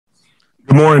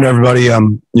Good morning, everybody.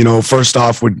 First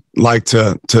off, would like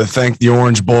to thank the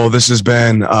Orange Bowl. This has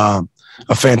been a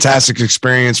fantastic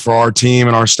experience for our team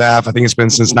and our staff. I think it's been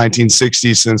since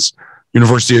 1960, since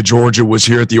University of Georgia was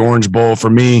here at the Orange Bowl. For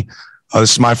me,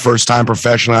 this is my first time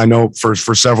professionally. I know for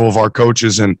several of our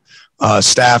coaches and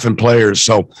staff and players.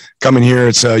 So coming here,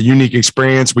 it's a unique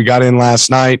experience. We got in last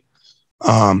night,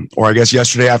 or I guess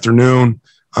yesterday afternoon.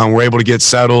 We're able to get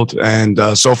settled, and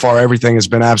so far everything has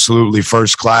been absolutely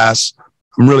first class.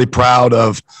 I'm really proud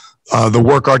of the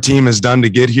work our team has done to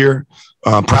get here.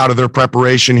 Proud of their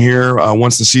preparation here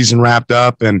once the season wrapped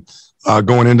up and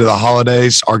going into the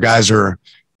holidays. Our guys are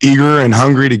eager and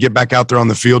hungry to get back out there on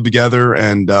the field together,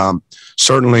 and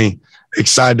certainly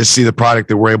excited to see the product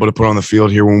that we're able to put on the field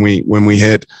here when we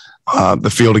hit the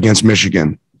field against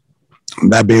Michigan.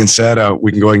 That being said,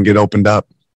 we can go ahead and get opened up.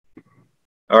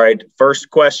 All right. First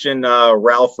question,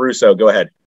 Ralph Russo. Go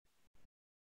ahead.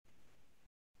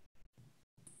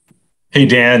 Hey,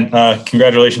 Dan,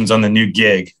 congratulations on the new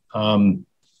gig. Wanted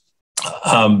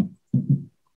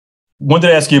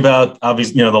to ask you about,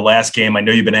 obviously, the last game. I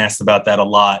know you've been asked about that a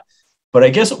lot, but I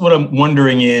guess what I'm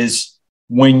wondering is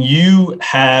when you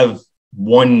have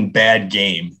one bad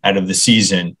game out of the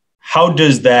season, what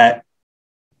does that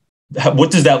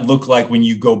look like when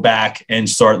you go back and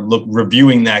start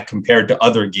reviewing that compared to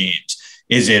other games?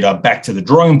 Is it a back to the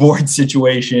drawing board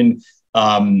situation?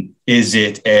 Is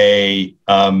it a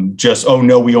just, oh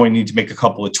no, we only need to make a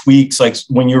couple of tweaks? Like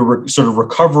when you're sort of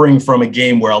recovering from a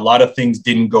game where a lot of things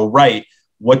didn't go right,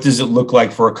 what does it look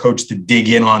like for a coach to dig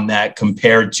in on that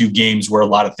compared to games where a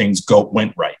lot of things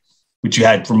went right, which you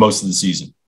had for most of the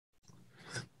season?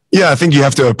 Yeah, I think you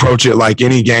have to approach it like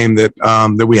any game that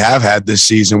we have had this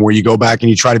season, where you go back and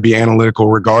you try to be analytical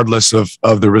regardless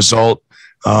of the result.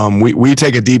 We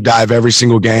take a deep dive every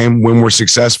single game when we're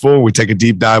successful. We take a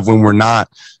deep dive when we're not.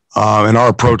 And our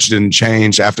approach didn't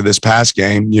change after this past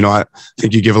game. I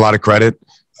think you give a lot of credit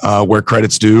where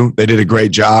credit's due. They did a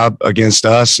great job against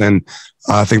us. And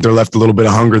I think they're left a little bit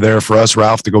of hunger there for us,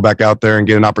 Ralph, to go back out there and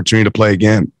get an opportunity to play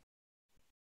again.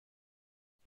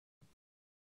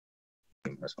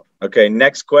 Okay.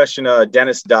 Next question,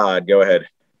 Dennis Dodd. Go ahead.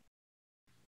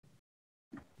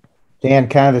 Dan,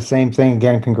 kind of the same thing.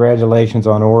 Again, congratulations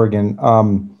on Oregon.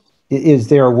 Is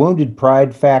there a wounded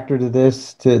pride factor to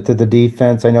this, to the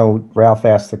defense? I know Ralph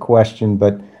asked the question,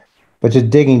 but just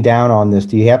digging down on this,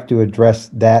 do you have to address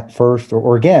that first?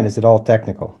 Or again, is it all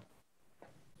technical?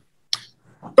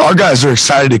 Our guys are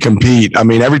excited to compete. I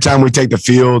mean, every time we take the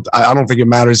field, I don't think it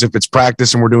matters if it's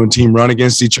practice and we're doing team run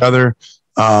against each other,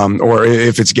 or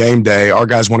if it's game day. Our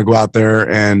guys want to go out there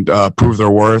and prove their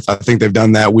worth. I think they've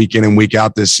done that week in and week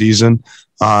out this season.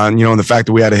 And the fact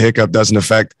that we had a hiccup doesn't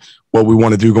affect what we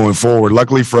want to do going forward.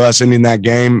 Luckily for us, ending that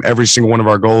game, every single one of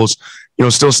our goals,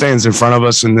 still stands in front of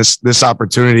us. And this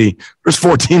opportunity, there's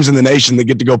 4 teams in the nation that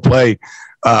get to go play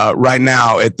right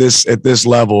now at this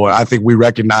level. I think we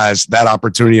recognize that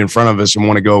opportunity in front of us and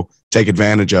want to go take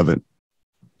advantage of it.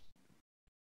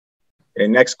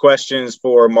 And next question is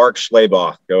for Mark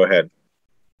Schlabach. Go ahead.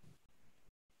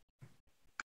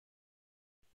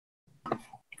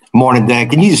 Morning, Dan.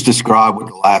 Can you just describe what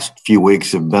the last few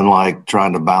weeks have been like,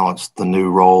 trying to balance the new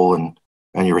role and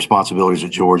your responsibilities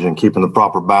at Georgia and keeping the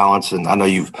proper balance? And I know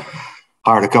you've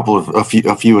hired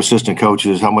a few assistant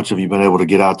coaches. How much have you been able to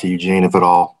get out to Eugene, if at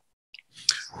all?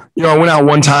 I went out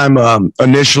one time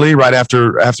initially right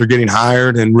after getting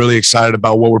hired, and really excited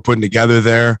about what we're putting together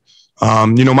there.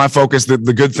 My focus, the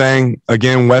good thing,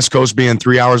 again, West Coast being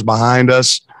 3 hours behind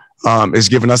us, is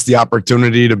giving us the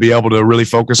opportunity to be able to really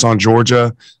focus on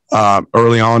Georgia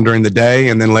early on during the day,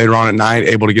 and then later on at night,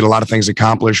 able to get a lot of things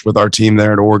accomplished with our team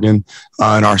there at Oregon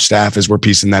and our staff as we're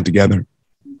piecing that together.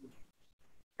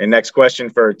 And next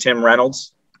question for Tim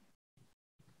Reynolds.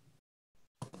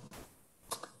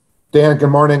 Dan, good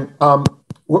morning.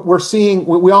 We're seeing,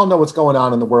 we all know what's going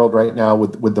on in the world right now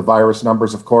with the virus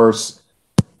numbers, of course.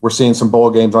 We're seeing some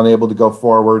bowl games unable to go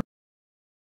forward.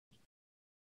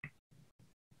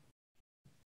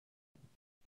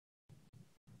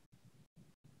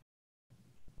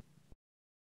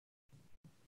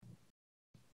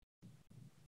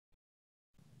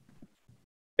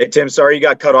 Hey, Tim, sorry you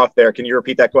got cut off there. Can you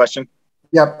repeat that question?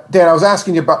 Yeah, Dan, I was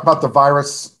asking you about the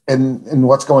virus and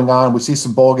what's going on. We see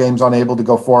some bowl games unable to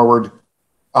go forward.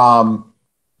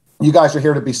 You guys are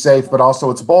here to be safe, but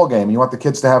also it's a bowl game. You want the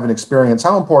kids to have an experience.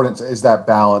 How important is that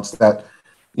balance that,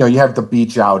 you have the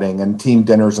beach outing and team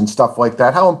dinners and stuff like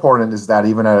that? How important is that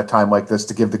even at a time like this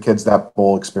to give the kids that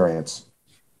bowl experience?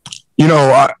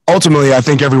 Ultimately, I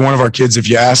think every one of our kids, if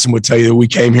you ask them, would tell you that we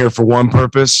came here for one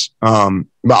purpose. But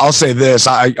I'll say this: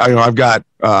 I've got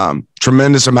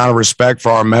tremendous amount of respect for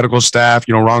our medical staff.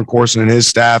 Ron Corson and his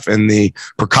staff, and the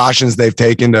precautions they've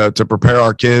taken to prepare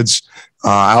our kids.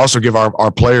 I also give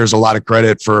our players a lot of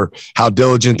credit for how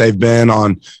diligent they've been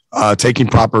on taking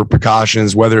proper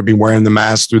precautions, whether it be wearing the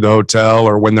mask through the hotel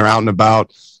or when they're out and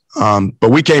about. But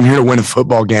we came here to win a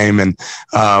football game, and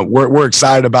we're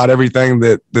excited about everything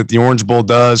that the Orange Bowl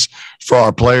does for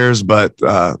our players. But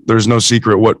there's no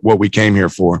secret what we came here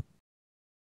for.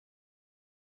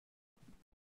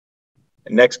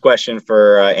 Next question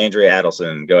for Andrea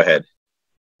Adelson. Go ahead.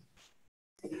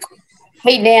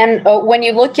 Hey, Dan, when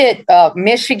you look at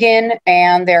Michigan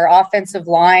and their offensive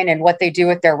line and what they do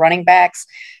with their running backs,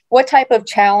 what type of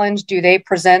challenge do they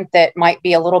present that might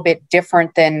be a little bit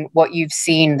different than what you've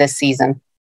seen this season?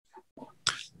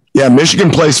 Yeah, Michigan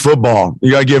plays football.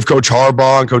 You got to give Coach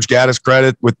Harbaugh and Coach Gaddis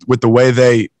credit with the way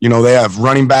they have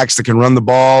running backs that can run the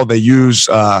ball. They use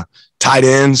tight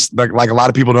ends like a lot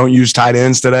of people don't use tight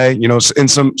ends today. In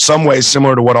some ways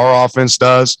similar to what our offense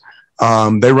does.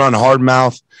 They run hard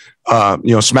mouth,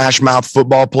 smash mouth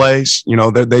football plays.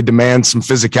 They demand some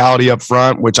physicality up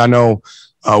front, which I know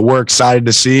we're excited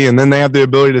to see. And then they have the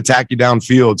ability to attack you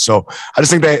downfield. So I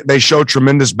just think they show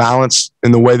tremendous balance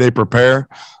in the way they prepare,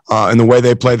 in the way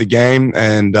they play the game.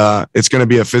 And it's going to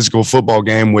be a physical football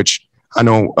game, which I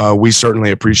know we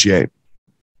certainly appreciate.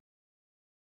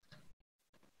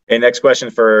 Okay, next question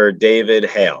for David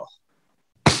Hale.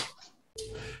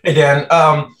 Hey, Dan.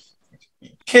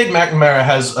 Cade McNamara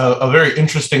has a very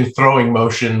interesting throwing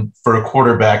motion for a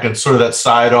quarterback. It's sort of that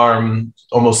sidearm,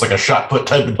 almost like a shot put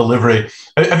type of delivery.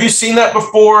 Have you seen that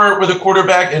before with a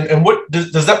quarterback? And what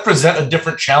does that present a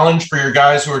different challenge for your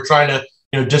guys who are trying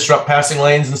to disrupt passing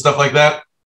lanes and stuff like that?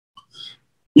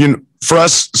 For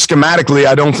us schematically,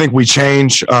 I don't think we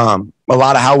change a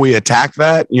lot of how we attack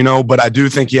that, but I do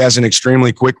think he has an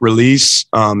extremely quick release.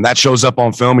 That shows up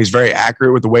on film. He's very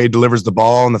accurate with the way he delivers the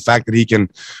ball, and the fact that he can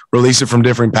release it from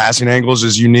different passing angles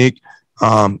is unique.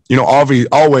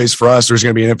 Always for us, there's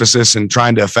going to be an emphasis in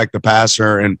trying to affect the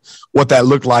passer, and what that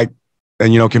looked like,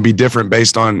 and can be different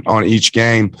based on each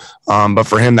game. But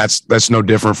for him, that's no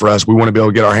different for us. We want to be able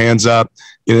to get our hands up,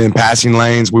 get in passing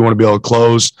lanes. We want to be able to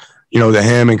close to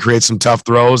him and create some tough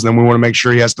throws. And then we want to make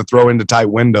sure he has to throw into tight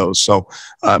windows. So,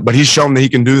 but he's shown that he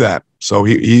can do that. So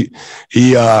he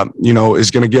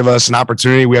is going to give us an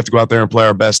opportunity. We have to go out there and play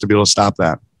our best to be able to stop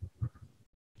that.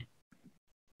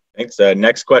 Thanks.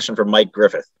 Next question from Mike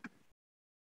Griffith.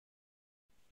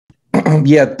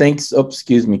 Yeah, thanks. Oh,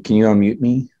 excuse me. Can you unmute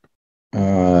me?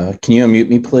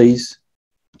 Please?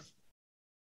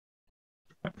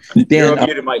 Dan, you're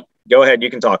unmuted, Mike. Go ahead. You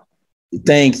can talk.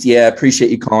 Thanks. Yeah, I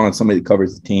appreciate you calling on somebody that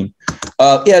covers the team.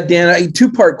 Dan, a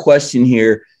two-part question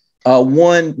here.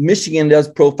 One, Michigan does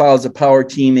profile as a power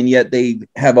team, and yet they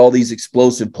have all these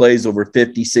explosive plays over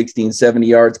 50, 60, and 70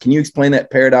 yards. Can you explain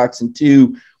that paradox? And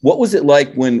two, what was it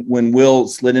like when Will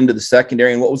slid into the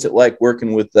secondary, and what was it like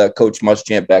working with Coach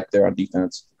Muschamp back there on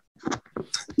defense?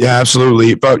 Yeah,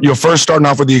 absolutely. But first starting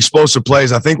off with the explosive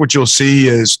plays, I think what you'll see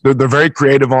is they're very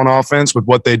creative on offense with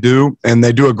what they do, and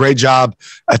they do a great job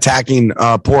attacking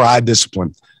poor eye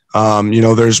discipline.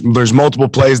 There's multiple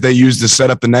plays they use to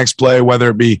set up the next play, whether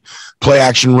it be play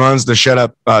action runs to set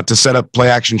up play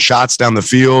action shots down the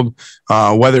field,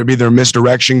 whether it be their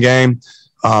misdirection game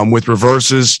with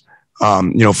reverses,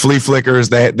 flea flickers.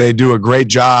 They do a great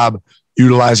job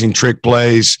utilizing trick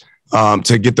plays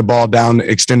to get the ball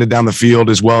extended down the field,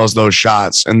 as well as those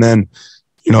shots. And then,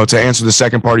 to answer the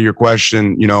second part of your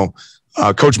question,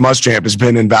 Coach Muschamp has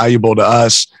been invaluable to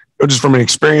us. Just from an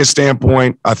experience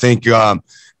standpoint, I think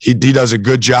he does a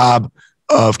good job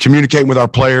of communicating with our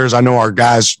players. I know our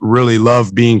guys really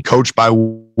love being coached by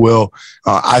Will.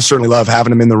 I certainly love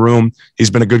having him in the room.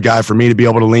 He's been a good guy for me to be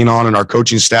able to lean on, and our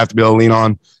coaching staff to be able to lean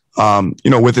on.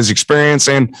 With his experience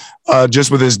and just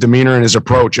with his demeanor and his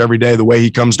approach every day, the way he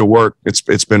comes to work,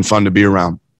 it's been fun to be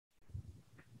around.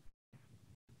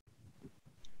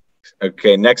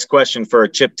 Okay, next question for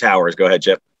Chip Towers. Go ahead,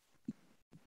 Chip.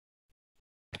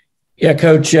 Yeah,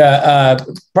 Coach,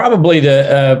 probably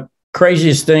the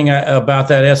craziest thing about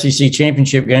that SEC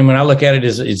championship game, when I look at it,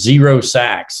 is 0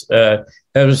 sacks. That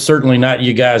was certainly not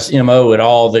you guys' MO at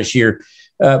all this year.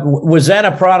 Was that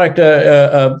a product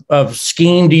of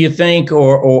scheme, do you think,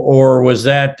 or was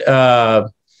that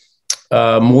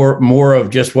more of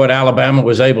just what Alabama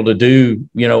was able to do,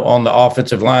 on the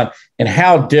offensive line? And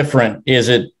how different is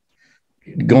it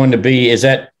going to be? Is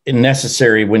that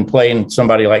necessary when playing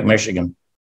somebody like Michigan?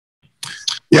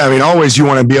 Yeah, I mean, always you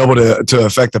want to be able to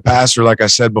affect the passer, like I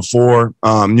said before.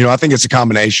 I think it's a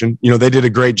combination. They did a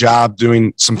great job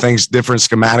doing some things different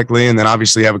schematically, and then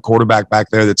obviously have a quarterback back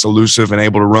there that's elusive and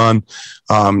able to run.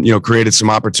 Created some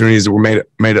opportunities that were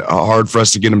made it hard for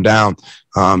us to get them down.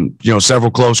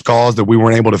 Several close calls that we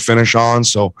weren't able to finish on.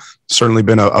 So certainly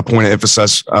been a point of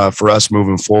emphasis for us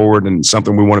moving forward, and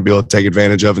something we want to be able to take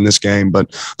advantage of in this game.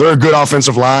 But they're a good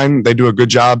offensive line. They do a good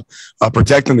job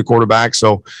protecting the quarterback.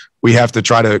 So we have to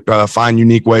try to find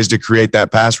unique ways to create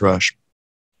that pass rush.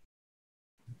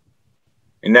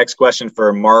 And next question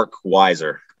for Mark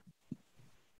Weiser.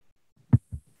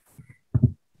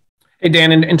 Hey,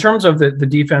 Dan, in terms of the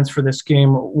defense for this game,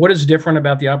 what is different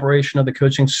about the operation of the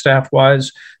coaching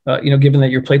staff-wise, given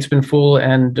that your plate's been full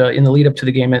and in the lead up to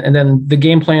the game, and then the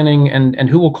game planning and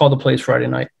who will call the plays Friday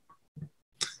night?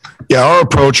 Yeah, our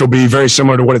approach will be very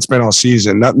similar to what it's been all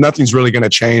season. Nothing's really going to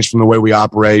change from the way we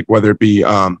operate, whether it be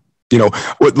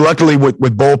luckily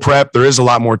with bowl prep, there is a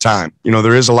lot more time.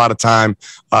 There is a lot of time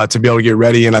to be able to get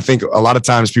ready. And I think a lot of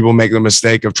times people make the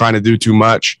mistake of trying to do too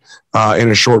much in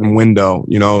a shortened window,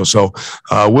 So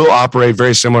we'll operate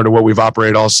very similar to what we've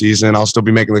operated all season. I'll still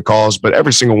be making the calls, but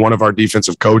every single one of our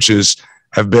defensive coaches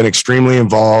have been extremely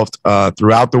involved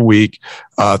throughout the week,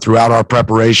 throughout our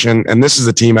preparation. And this is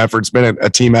a team effort. It's been a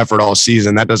team effort all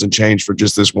season. That doesn't change for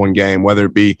just this one game, whether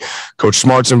it be Coach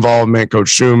Smart's involvement, Coach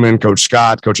Schumann, Coach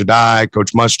Scott, Coach Adai,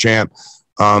 Coach Muschamp.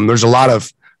 There's a lot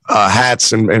of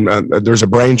hats and there's a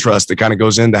brain trust that kind of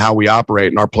goes into how we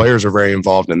operate, and our players are very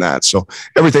involved in that. So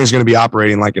everything's going to be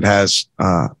operating like it has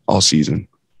all season.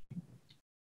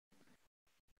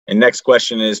 And next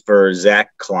question is for Zach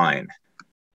Klein.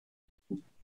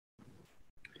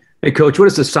 Hey, Coach, what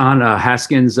has Hassan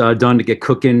Haskins done to get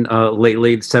cooking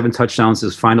lately? 7 touchdowns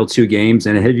his final 2 games.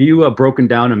 And have you broken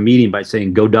down a meeting by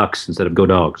saying go Ducks instead of go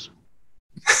Dogs?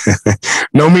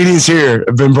 No meetings here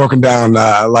have been broken down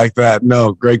like that.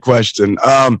 No, great question.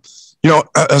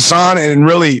 Hassan and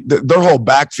really their whole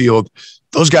backfield,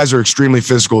 those guys are extremely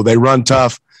physical. They run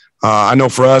tough. I know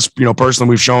for us, personally,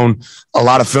 we've shown a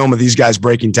lot of film of these guys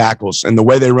breaking tackles, and the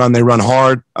way they run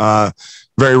hard.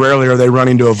 Very rarely are they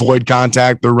running to avoid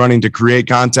contact. They're running to create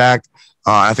contact.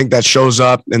 I think that shows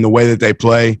up in the way that they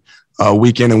play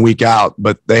week in and week out,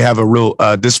 but they have a real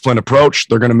disciplined approach.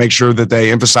 They're going to make sure that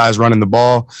they emphasize running the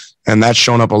ball, and that's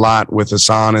shown up a lot with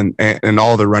Hassan and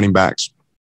all the running backs.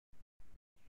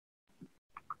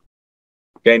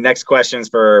 Okay, next question's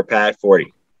for Pat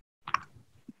Forty.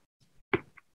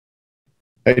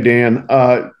 Hey, Dan.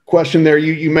 Question there.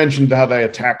 You mentioned how they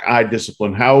attack eye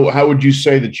discipline. How would you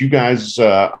say that you guys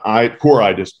core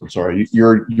eye discipline? Sorry,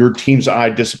 your team's eye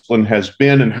discipline has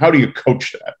been, and how do you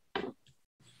coach that?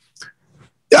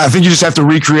 Yeah, I think you just have to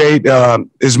recreate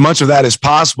as much of that as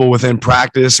possible within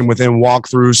practice and within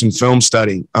walkthroughs and film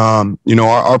study.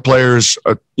 Our players,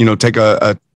 take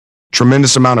a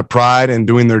tremendous amount of pride in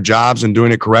doing their jobs and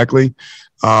doing it correctly.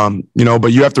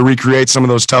 But you have to recreate some of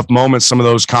those tough moments, some of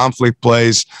those conflict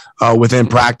plays within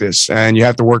practice, and you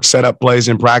have to work setup plays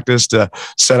in practice to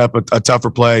set up a tougher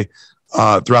play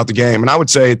throughout the game. And I would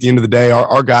say at the end of the day,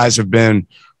 our guys have been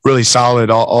really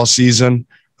solid all season.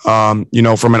 From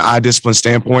an eye discipline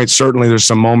standpoint, certainly there's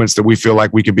some moments that we feel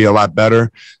like we could be a lot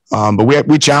better. But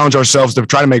we challenge ourselves to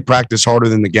try to make practice harder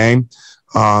than the game.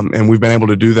 And we've been able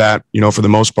to do that, for the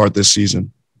most part this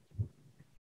season.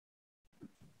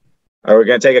 All right, we're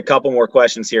going to take a couple more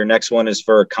questions here. Next one is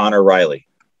for Connor Riley.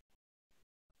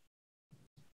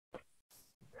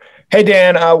 Hey,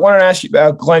 Dan, I wanted to ask you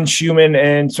about Glenn Schumann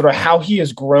and sort of how he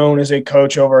has grown as a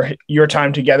coach over your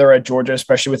time together at Georgia,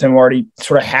 especially with him already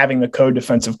sort of having the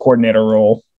co-defensive coordinator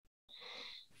role.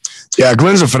 Yeah,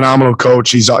 Glenn's a phenomenal coach.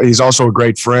 He's also a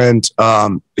great friend.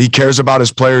 He cares about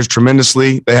his players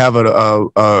tremendously. They have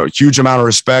a huge amount of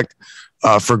respect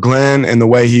for Glenn and the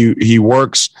way he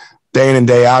works day in and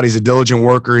day out. He's a diligent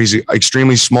worker. He's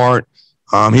extremely smart.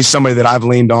 He's somebody that I've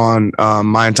leaned on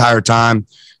my entire time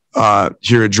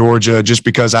here at Georgia, just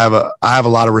because I have a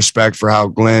lot of respect for how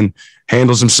Glenn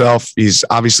handles himself. He's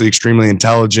obviously extremely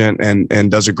intelligent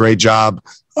and does a great job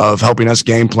of helping us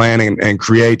game plan and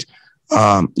create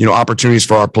opportunities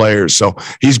for our players. So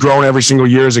he's grown every single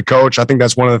year as a coach. I think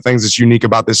that's one of the things that's unique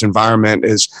about this environment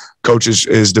is coaches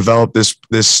is developed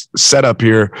this setup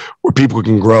here where people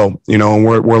can grow, and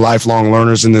we're lifelong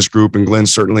learners in this group. And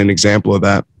Glenn's certainly an example of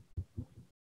that.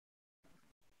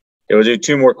 Okay, we'll do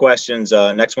 2 more questions.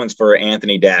 Next one's for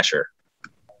Anthony Dasher.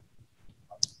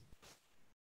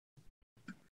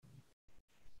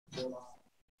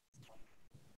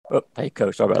 Oh, hey,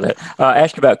 Coach, sorry about that.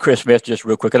 Ask you about Chris Smith just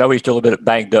real quick. I know he's still a little bit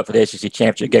banged up for the SEC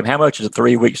championship game. How much of the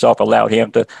 3 weeks off allowed him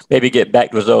to maybe get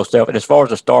back to his old self? And as far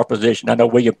as the star position, I know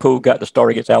William Poole got the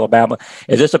start against Alabama.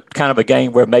 Is this a kind of a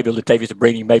game where maybe Latavius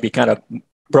Brini maybe kind of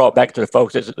brought back to the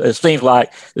folks? It seems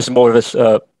like this is more of this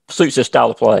suits his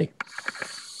style of play.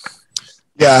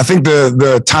 Yeah, I think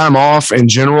the time off in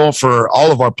general for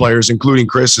all of our players, including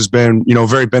Chris, has been,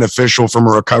 very beneficial from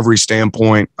a recovery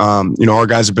standpoint. Our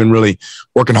guys have been really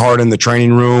working hard in the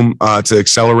training room to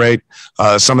accelerate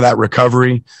some of that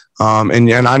recovery.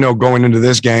 And I know going into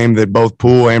this game that both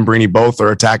Poole and Brini both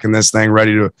are attacking this thing,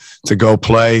 ready to go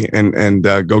play and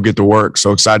go get to work.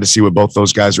 So excited to see what both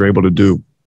those guys are able to do.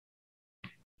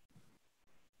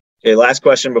 Okay, last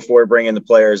question before we bring in the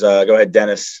players. Go ahead,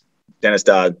 Dennis. Dennis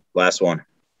Dodd, last one.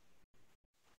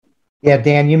 Yeah,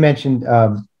 Dan, you mentioned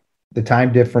the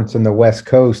time difference in the West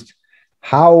Coast.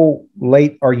 How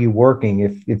late are you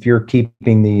working if you're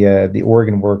keeping the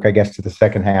Oregon work, I guess, to the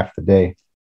second half of the day?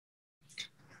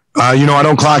 I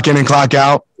don't clock in and clock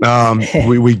out.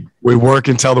 We work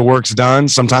until the work's done.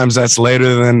 Sometimes that's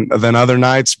later than other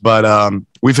nights, but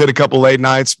we've hit a couple late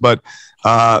nights. But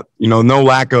no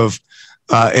lack of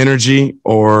energy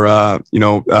or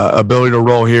ability to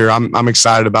roll here. I'm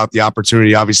excited about the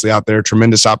opportunity. Obviously, out there,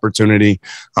 tremendous opportunity.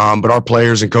 But our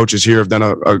players and coaches here have done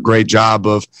a great job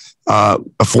of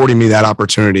affording me that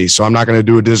opportunity. So I'm not going to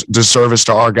do a disservice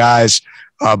to our guys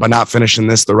by not finishing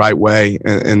this the right way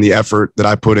and the effort that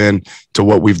I put in to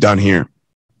what we've done here.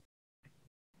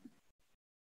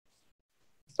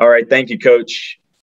 All right. Thank you, Coach.